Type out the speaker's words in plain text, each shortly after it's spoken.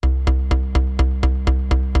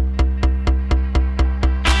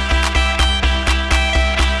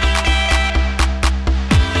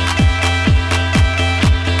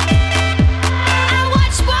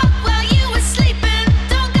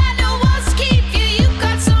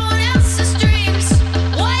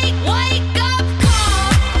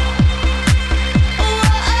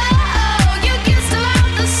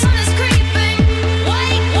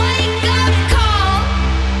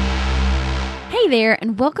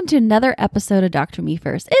welcome to another episode of Dr. Me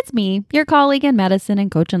First. It's me, your colleague in medicine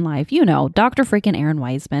and coach in life, Dr. freaking Erin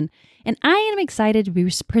Weisman. And I am excited to be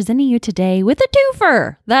presenting you today with a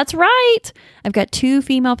twofer. That's right. I've got two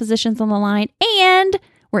female physicians on the line, and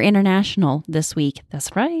we're international this week.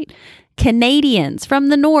 That's right. Canadians from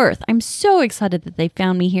the north. I'm so excited that they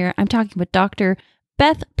found me here. I'm talking with Dr.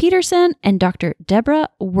 Beth Peterson and Dr. Deborah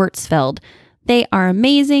Wurtzfeld. They are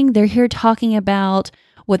amazing. They're here talking about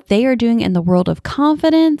what they are doing in the world of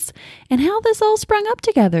confidence and how this all sprung up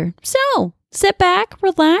together. So sit back,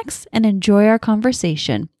 relax, and enjoy our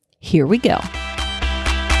conversation. Here we go.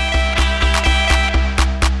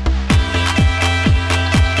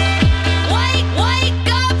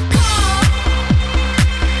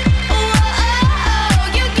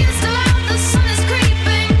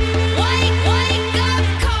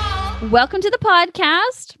 Welcome to the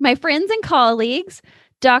podcast, my friends and colleagues,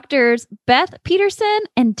 Doctors Beth Peterson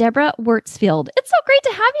and Deborah Wurtzfeld. It's so great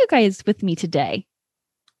to have you guys with me today.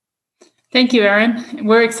 Thank you, Erin.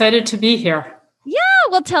 We're excited to be here. Yeah,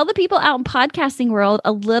 well, tell the people out in podcasting world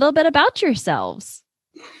a little bit about yourselves.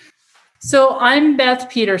 So I'm Beth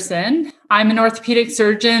Peterson. I'm an orthopedic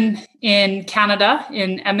surgeon in Canada,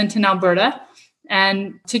 in Edmonton, Alberta.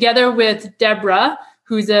 And together with Deborah,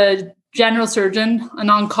 who's a general surgeon, an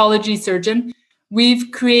oncology surgeon,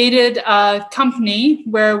 we've created a company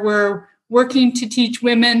where we're working to teach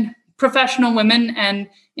women, professional women, and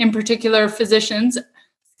in particular physicians,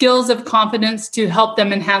 skills of confidence to help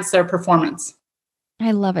them enhance their performance.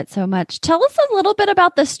 I love it so much. Tell us a little bit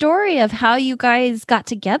about the story of how you guys got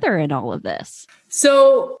together in all of this.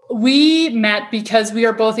 So we met because we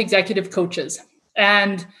are both executive coaches.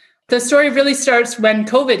 And the story really starts when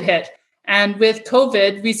COVID hit. And with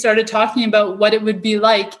COVID, we started talking about what it would be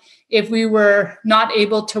like if we were not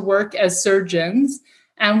able to work as surgeons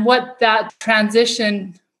and what that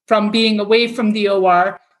transition from being away from the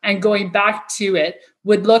OR and going back to it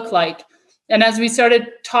would look like. And as we started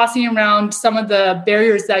tossing around some of the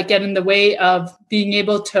barriers that get in the way of being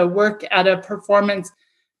able to work at a performance,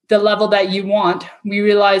 the level that you want, we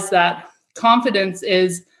realized that confidence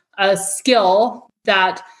is a skill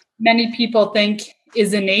that many people think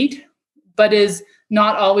is innate, but is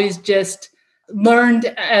not always just learned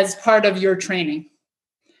as part of your training.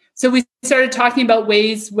 So we started talking about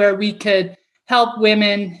ways where we could help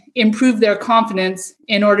women improve their confidence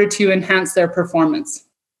in order to enhance their performance.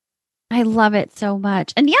 I love it so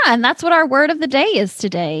much. And that's what our word of the day is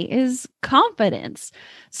today, is confidence.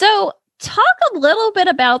 So talk a little bit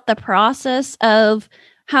about the process of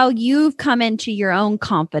how you've come into your own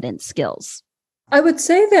confidence skills. I would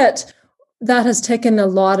say that has taken a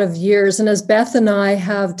lot of years. And as Beth and I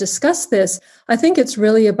have discussed this, I think it's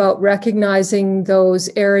really about recognizing those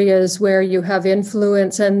areas where you have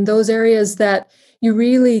influence and those areas that you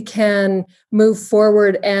really can move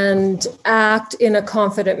forward and act in a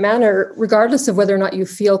confident manner, regardless of whether or not you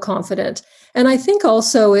feel confident. And I think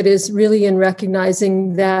also it is really in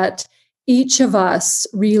recognizing that each of us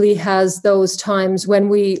really has those times when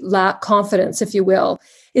we lack confidence, if you will.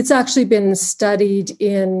 It's actually been studied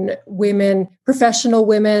in women, professional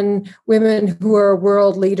women, women who are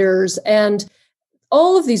world leaders. And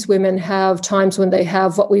all of these women have times when they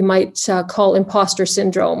have what we might call imposter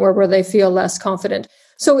syndrome, or where they feel less confident.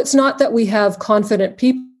 So it's not that we have confident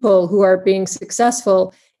people who are being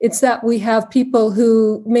successful. It's that we have people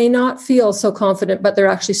who may not feel so confident, but they're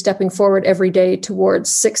actually stepping forward every day towards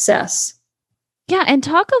success. Yeah, and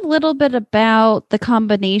talk a little bit about the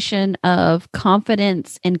combination of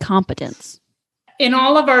confidence and competence. In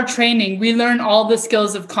all of our training, we learn all the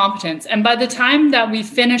skills of competence. And by the time that we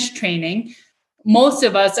finish training, most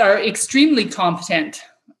of us are extremely competent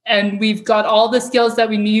and we've got all the skills that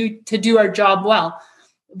we need to do our job well.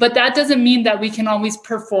 But that doesn't mean that we can always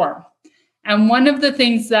perform. And one of the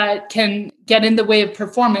things that can get in the way of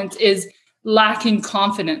performance is lacking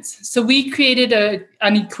confidence. So we created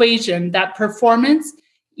an equation that performance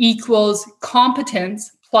equals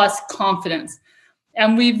competence plus confidence.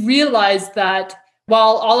 And we've realized that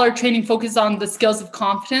while all our training focuses on the skills of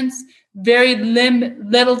competence, very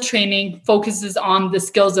little training focuses on the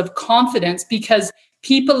skills of confidence, because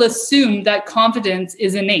people assume that confidence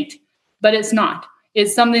is innate, but it's not.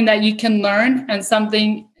 It's something that you can learn and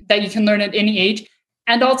something that you can learn at any age,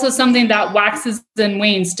 and also something that waxes and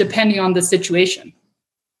wanes depending on the situation.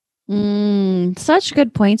 Such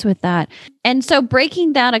good points with that. And so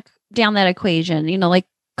breaking that down that equation, like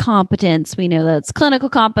competence, we know that's clinical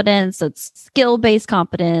competence, that's skill-based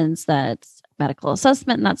competence, that's medical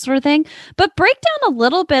assessment and that sort of thing. But break down a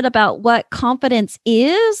little bit about what confidence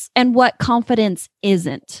is and what confidence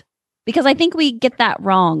isn't, because I think we get that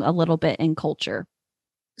wrong a little bit in culture.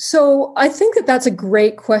 So I think that that's a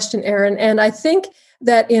great question, Erin. And I think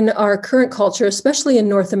that in our current culture, especially in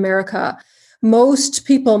North America, most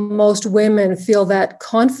people, most women feel that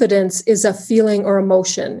confidence is a feeling or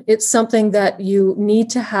emotion. It's something that you need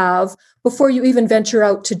to have before you even venture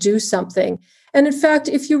out to do something. And in fact,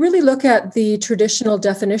 if you really look at the traditional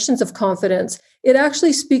definitions of confidence, it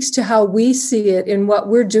actually speaks to how we see it in what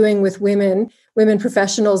we're doing with women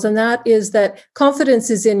professionals. And that is that confidence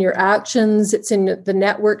is in your actions, it's in the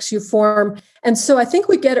networks you form. And so I think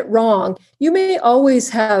we get it wrong. You may always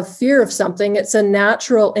have fear of something. It's a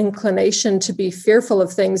natural inclination to be fearful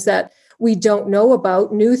of things that we don't know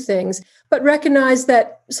about, new things, but recognize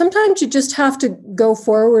that sometimes you just have to go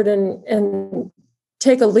forward and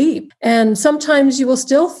take a leap. And sometimes you will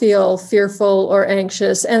still feel fearful or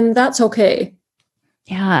anxious, and that's okay.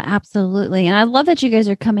 Yeah, absolutely. And I love that you guys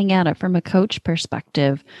are coming at it from a coach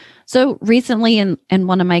perspective. So recently in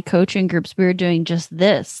one of my coaching groups, we were doing just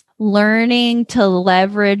this, learning to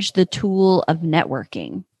leverage the tool of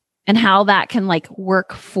networking and how that can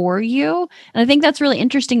work for you. And I think that's really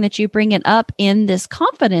interesting that you bring it up in this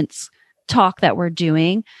confidence talk that we're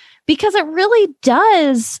doing, because it really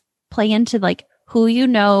does play into who you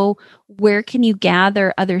know, where can you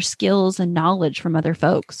gather other skills and knowledge from other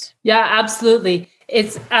folks? Yeah, absolutely.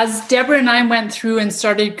 It's as Deborah and I went through and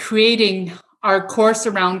started creating our course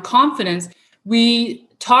around confidence, we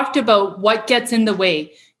talked about what gets in the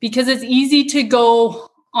way, because it's easy to go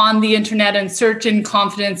on the internet and search in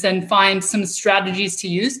confidence and find some strategies to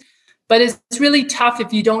use. But it's really tough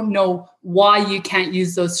if you don't know why you can't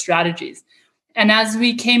use those strategies. And as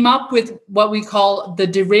we came up with what we call the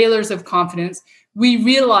derailers of confidence, we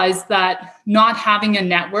realized that not having a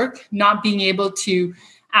network, not being able to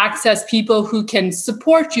access people who can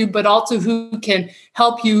support you, but also who can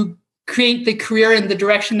help you create the career in the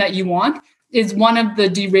direction that you want, is one of the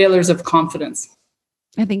derailers of confidence.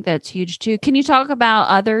 I think that's huge too. Can you talk about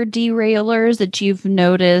other derailers that you've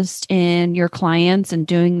noticed in your clients and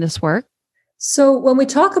doing this work? So when we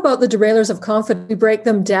talk about the derailers of confidence, we break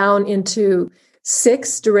them down into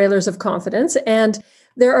 6 derailers of confidence. And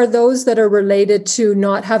there are those that are related to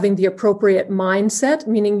not having the appropriate mindset,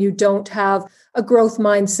 meaning you don't have a growth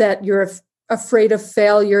mindset. You're afraid of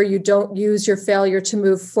failure. You don't use your failure to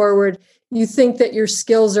move forward. You think that your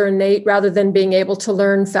skills are innate rather than being able to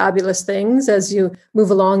learn fabulous things as you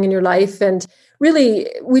move along in your life. And really,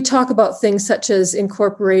 we talk about things such as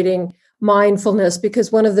incorporating mindfulness,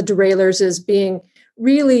 because one of the derailers is being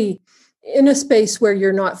really in a space where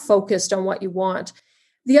you're not focused on what you want.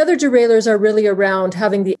 The other derailers are really around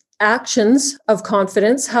having the actions of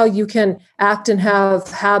confidence, how you can act and have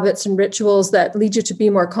habits and rituals that lead you to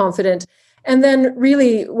be more confident. And then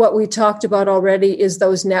really what we talked about already is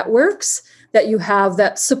those networks that you have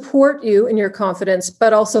that support you in your confidence,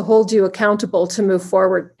 but also hold you accountable to move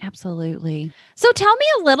forward. Absolutely. So tell me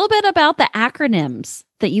a little bit about the acronyms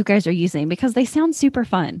that you guys are using, because they sound super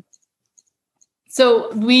fun.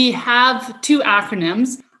 So we have 2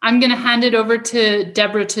 acronyms. I'm going to hand it over to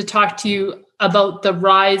Deborah to talk to you about the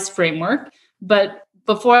RISE framework. But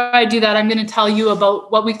before I do that, I'm going to tell you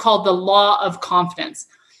about what we call the Law of Confidence.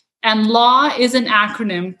 And LAW is an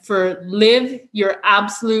acronym for Live Your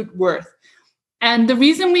Absolute Worth. And the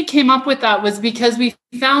reason we came up with that was because we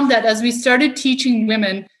found that as we started teaching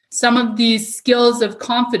women some of these skills of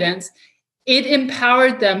confidence, it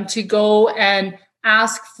empowered them to go and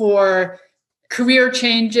ask for career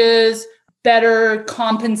changes, better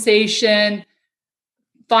compensation,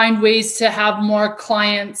 find ways to have more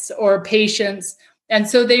clients or patients. And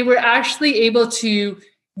so they were actually able to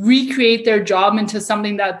recreate their job into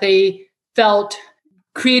something that they felt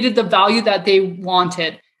created the value that they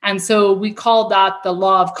wanted. And so we call that the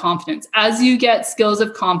Law of Confidence. As you get skills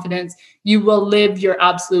of confidence, you will live your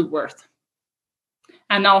absolute worth.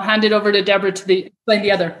 And I'll hand it over to Deborah to explain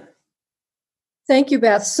the other. Thank you,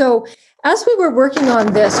 Beth. So as we were working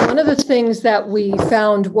on this, one of the things that we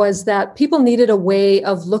found was that people needed a way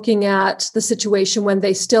of looking at the situation when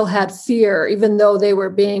they still had fear, even though they were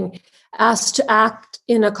being asked to act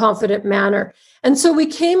in a confident manner. And so we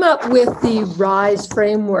came up with the RISE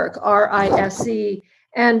framework, RISE,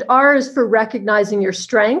 and R is for recognizing your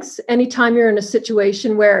strengths. Anytime you're in a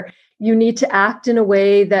situation where you need to act in a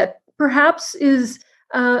way that perhaps is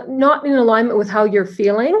not in alignment with how you're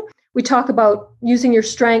feeling, we talk about using your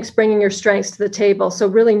strengths, bringing your strengths to the table. So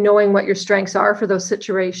really knowing what your strengths are for those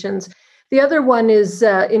situations. The other one is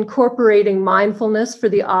incorporating mindfulness for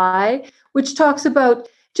the I, which talks about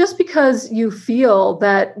just because you feel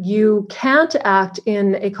that you can't act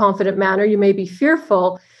in a confident manner, you may be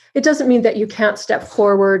fearful, it doesn't mean that you can't step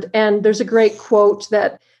forward. And there's a great quote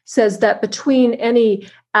that says that between any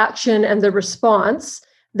action and the response,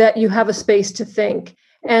 that you have a space to think.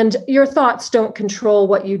 And your thoughts don't control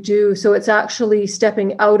what you do. So it's actually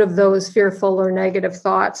stepping out of those fearful or negative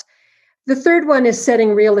thoughts. The third one is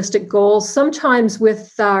setting realistic goals. Sometimes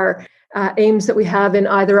with our aims that we have in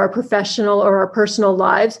either our professional or our personal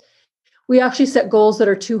lives, we actually set goals that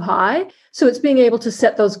are too high. So it's being able to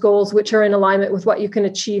set those goals which are in alignment with what you can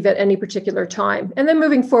achieve at any particular time. And then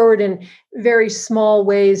moving forward in very small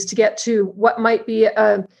ways to get to what might be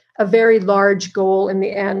a very large goal in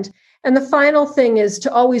the end. And the final thing is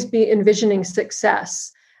to always be envisioning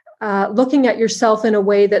success, looking at yourself in a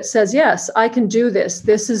way that says, yes, I can do this.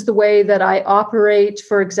 This is the way that I operate.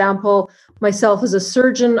 For example, myself as a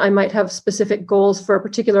surgeon, I might have specific goals for a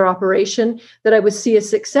particular operation that I would see as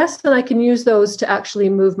success, and I can use those to actually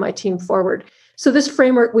move my team forward. So this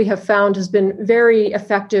framework we have found has been very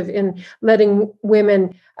effective in letting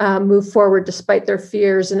women move forward despite their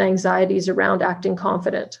fears and anxieties around acting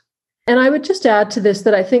confident. And I would just add to this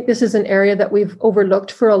that I think this is an area that we've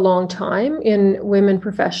overlooked for a long time in women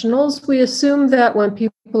professionals. We assume that when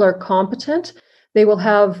people are competent, they will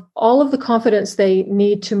have all of the confidence they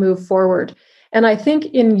need to move forward. And I think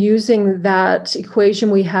in using that equation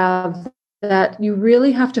we have, that you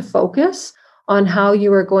really have to focus on how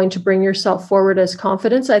you are going to bring yourself forward as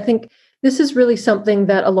confidence. I think this is really something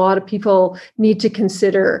that a lot of people need to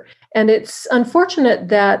consider. And it's unfortunate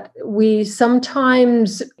that we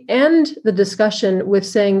sometimes end the discussion with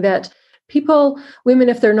saying that women,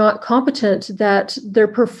 if they're not competent, that their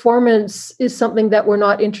performance is something that we're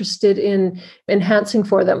not interested in enhancing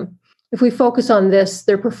for them. If we focus on this,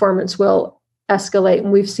 their performance will escalate.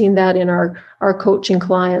 And we've seen that in our coaching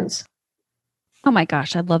clients. Oh my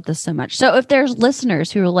gosh, I love this so much. So if there's listeners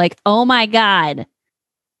who are like, oh my God,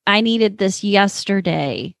 I needed this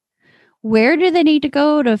yesterday, where do they need to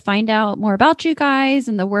go to find out more about you guys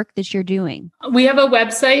and the work that you're doing? We have a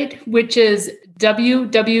website, which is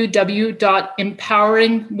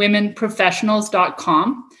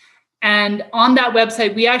www.empoweringwomenprofessionals.com. And on that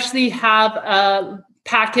website, we actually have a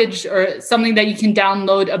package or something that you can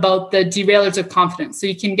download about the derailers of confidence. So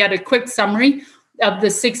you can get a quick summary of the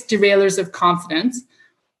 6 derailers of confidence.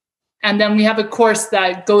 And then we have a course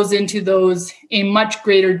that goes into those in much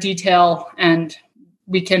greater detail, and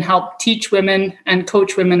we can help teach women and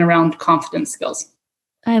coach women around confidence skills.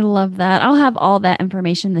 I love that. I'll have all that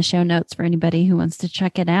information in the show notes for anybody who wants to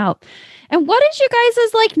check it out. And what is you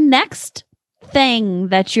guys' next thing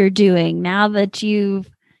that you're doing now that you've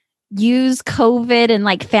used COVID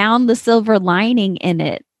and found the silver lining in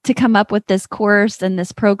it to come up with this course and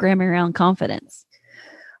this program around confidence?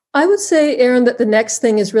 I would say, Erin, that the next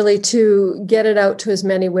thing is really to get it out to as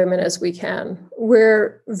many women as we can.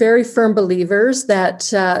 We're very firm believers that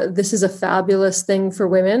this is a fabulous thing for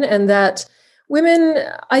women, and that women,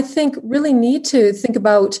 I think, really need to think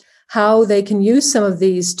about how they can use some of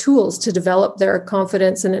these tools to develop their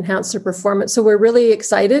confidence and enhance their performance. So we're really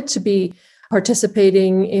excited to be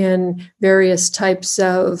participating in various types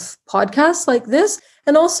of podcasts like this,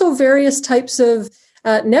 and also various types of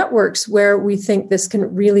networks where we think this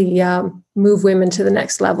can really move women to the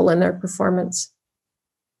next level in their performance.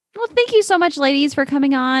 Well, thank you so much, ladies, for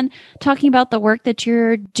coming on, talking about the work that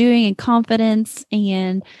you're doing in confidence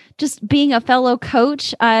and just being a fellow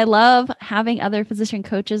coach. I love having other physician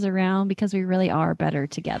coaches around because we really are better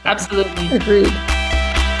together. Absolutely. Agreed.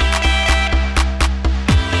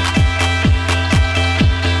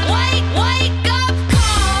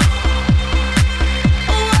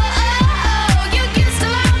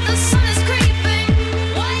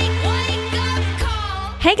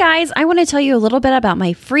 Hey guys, I want to tell you a little bit about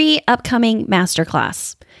my free upcoming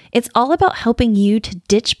masterclass. It's all about helping you to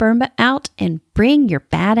ditch burnout and bring your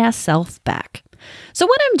badass self back. So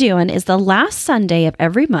what I'm doing is the last Sunday of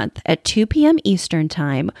every month at 2 p.m. Eastern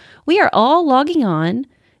Time, we are all logging on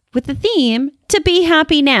with the theme to be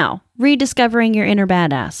happy now, rediscovering your inner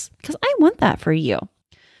badass, because I want that for you.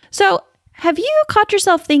 So have you caught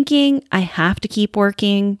yourself thinking, I have to keep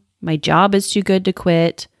working, my job is too good to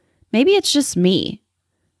quit? Maybe it's just me.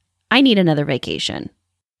 I need another vacation.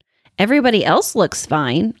 Everybody else looks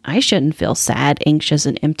fine. I shouldn't feel sad, anxious,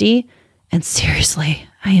 and empty. And seriously,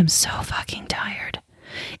 I am so fucking tired.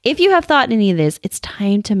 If you have thought any of this, it's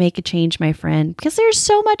time to make a change, my friend, because there's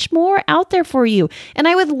so much more out there for you. And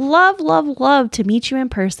I would love, love, love to meet you in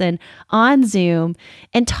person on Zoom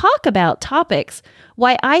and talk about topics,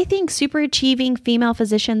 why I think super achieving female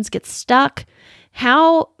physicians get stuck,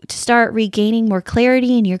 how to start regaining more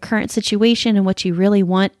clarity in your current situation and what you really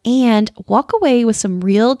want, and walk away with some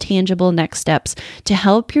real tangible next steps to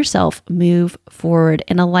help yourself move forward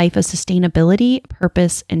in a life of sustainability,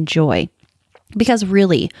 purpose, and joy. Because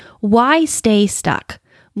really, why stay stuck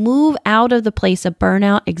Move out of the place of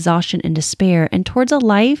burnout, exhaustion, and despair and towards a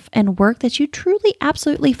life and work that you truly,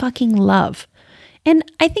 absolutely fucking love. And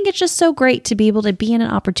I think it's just so great to be able to be in an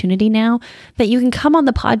opportunity now that you can come on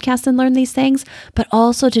the podcast and learn these things, but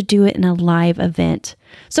also to do it in a live event.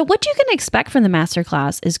 So what you can expect from the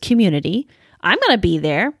masterclass is community. I'm going to be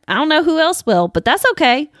there. I don't know who else will, but that's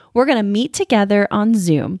okay. We're going to meet together on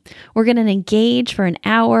Zoom. We're going to engage for an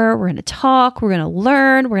hour. We're going to talk. We're going to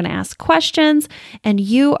learn. We're going to ask questions, and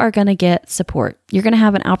you are going to get support. You're going to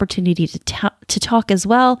have an opportunity to talk as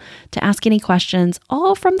well, to ask any questions,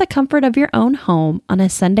 all from the comfort of your own home on a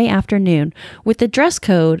Sunday afternoon with the dress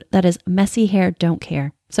code that is messy hair, don't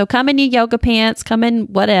care. So come in your yoga pants, come in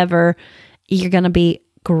whatever. You're going to be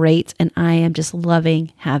great, and I am just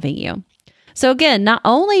loving having you. So again, not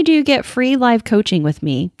only do you get free live coaching with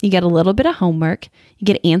me, you get a little bit of homework, you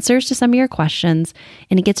get answers to some of your questions,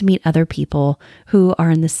 and you get to meet other people who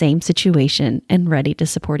are in the same situation and ready to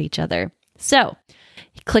support each other. So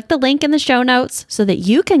click the link in the show notes so that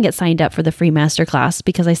you can get signed up for the free masterclass,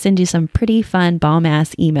 because I send you some pretty fun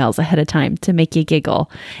bomb-ass emails ahead of time to make you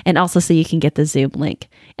giggle, and also so you can get the Zoom link.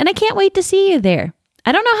 And I can't wait to see you there.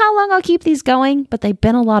 I don't know how long I'll keep these going, but they've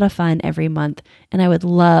been a lot of fun every month, and I would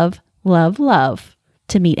love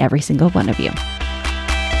to meet every single one of you. Wake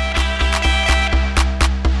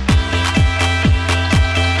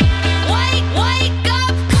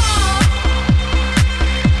up call.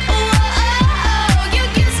 Whoa, you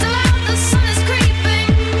can stop, the sun is creeping.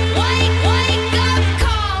 Wake up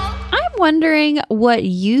call. I'm wondering what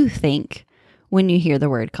you think when you hear the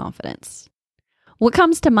word confidence. What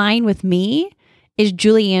comes to mind with me is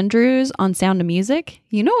Julie Andrews on Sound of Music.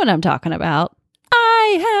 You know what I'm talking about.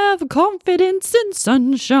 I have confidence in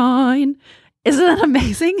sunshine. Isn't that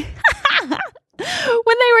amazing? When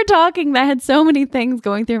they were talking, that had so many things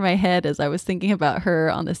going through my head as I was thinking about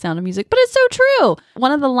her on The Sound of Music. But it's so true.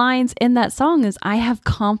 One of the lines in that song is, I have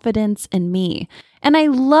confidence in me. And I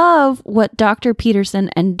love what Dr. Peterson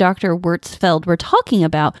and Dr. Wurtzfeld were talking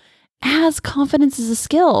about, as confidence is a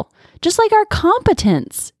skill. Just like our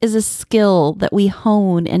competence is a skill that we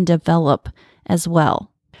hone and develop as well.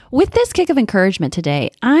 With this kick of encouragement today,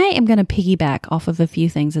 I am going to piggyback off of a few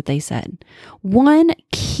things that they said. One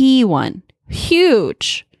key one,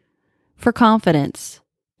 huge for confidence,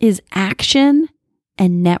 is action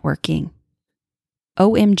and networking.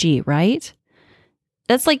 OMG, right?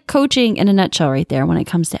 That's like coaching in a nutshell right there when it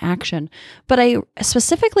comes to action. But I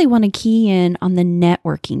specifically want to key in on the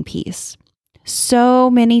networking piece.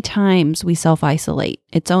 So many times we self-isolate.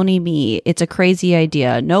 It's only me. It's a crazy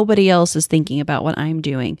idea. Nobody else is thinking about what I'm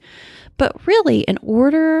doing. But really, in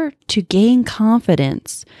order to gain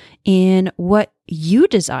confidence in what you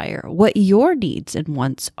desire, what your needs and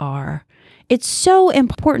wants are, it's so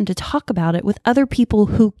important to talk about it with other people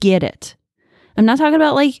who get it. I'm not talking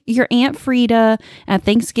about like your Aunt Frida at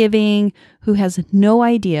Thanksgiving who has no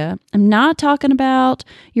idea. I'm not talking about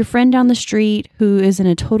your friend down the street who is in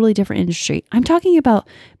a totally different industry. I'm talking about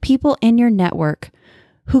people in your network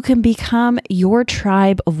who can become your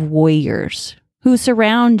tribe of warriors, who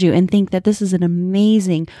surround you and think that this is an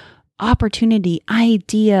amazing opportunity,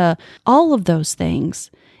 idea, all of those things,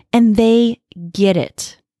 and they get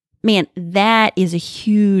it. Man, that is a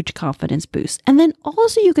huge confidence boost. And then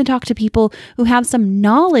also you can talk to people who have some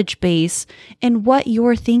knowledge base in what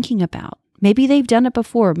you're thinking about. Maybe they've done it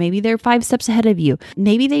before. Maybe they're 5 steps ahead of you.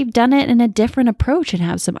 Maybe they've done it in a different approach and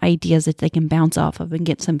have some ideas that they can bounce off of and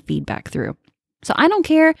get some feedback through. So I don't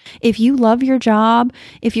care if you love your job,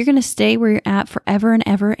 if you're going to stay where you're at forever and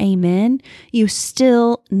ever, amen, you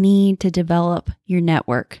still need to develop your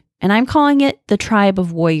network. And I'm calling it the tribe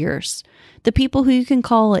of warriors. The people who you can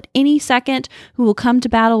call at any second, who will come to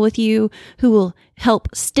battle with you, who will help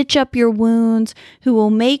stitch up your wounds, who will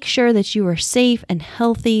make sure that you are safe and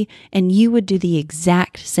healthy, and you would do the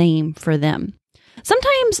exact same for them.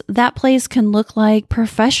 Sometimes that place can look like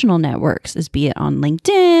professional networks, as be it on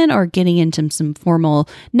LinkedIn or getting into some formal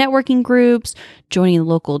networking groups, joining the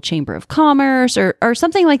local chamber of commerce or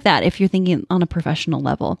something like that if you're thinking on a professional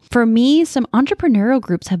level. For me, some entrepreneurial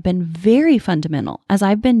groups have been very fundamental as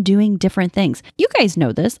I've been doing different things. You guys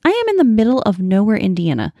know this. I am in the middle of nowhere,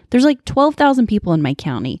 Indiana. There's like 12,000 people in my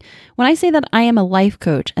county. When I say that I am a life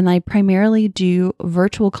coach and I primarily do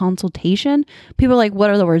virtual consultation, people are like,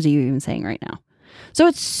 what are the words are you even saying right now? So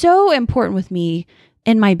it's so important with me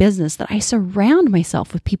in my business that I surround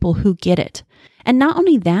myself with people who get it. And not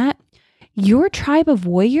only that, your tribe of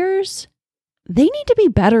warriors, they need to be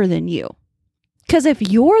better than you. Because if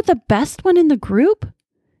you're the best one in the group,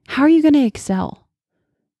 how are you going to excel?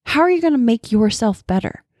 How are you going to make yourself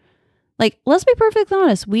better? Like, let's be perfectly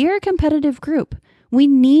honest. We are a competitive group. We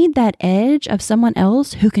need that edge of someone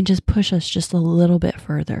else who can just push us just a little bit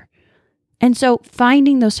further. And so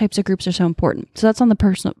finding those types of groups are so important. So that's on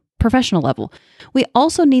the professional level. We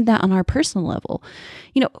also need that on our personal level.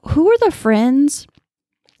 Who are the friends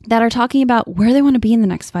that are talking about where they want to be in the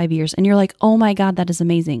next 5 years? And you're like, oh my God, that is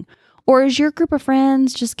amazing. Or is your group of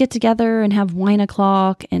friends just get together and have wine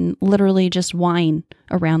o'clock and literally just wine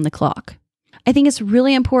around the clock? I think it's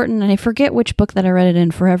really important, and I forget which book that I read it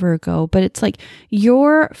in forever ago, but it's like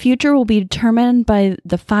your future will be determined by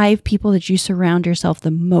the 5 people that you surround yourself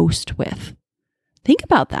the most with. Think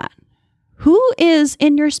about that. Who is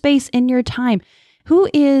in your space, in your time? Who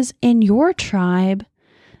is in your tribe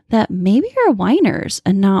that maybe are whiners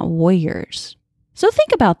and not warriors? So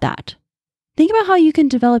think about that. Think about how you can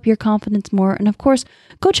develop your confidence more. And of course,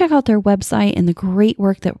 go check out their website and the great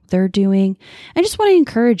work that they're doing. I just want to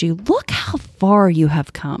encourage you, look how far you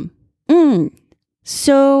have come.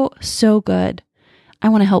 So good. I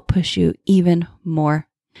want to help push you even more.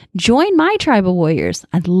 Join my tribe of warriors.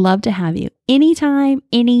 I'd love to have you anytime,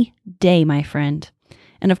 any day, my friend.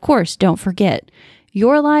 And of course, don't forget,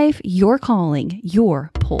 your life, your calling,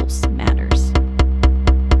 your pulse matters.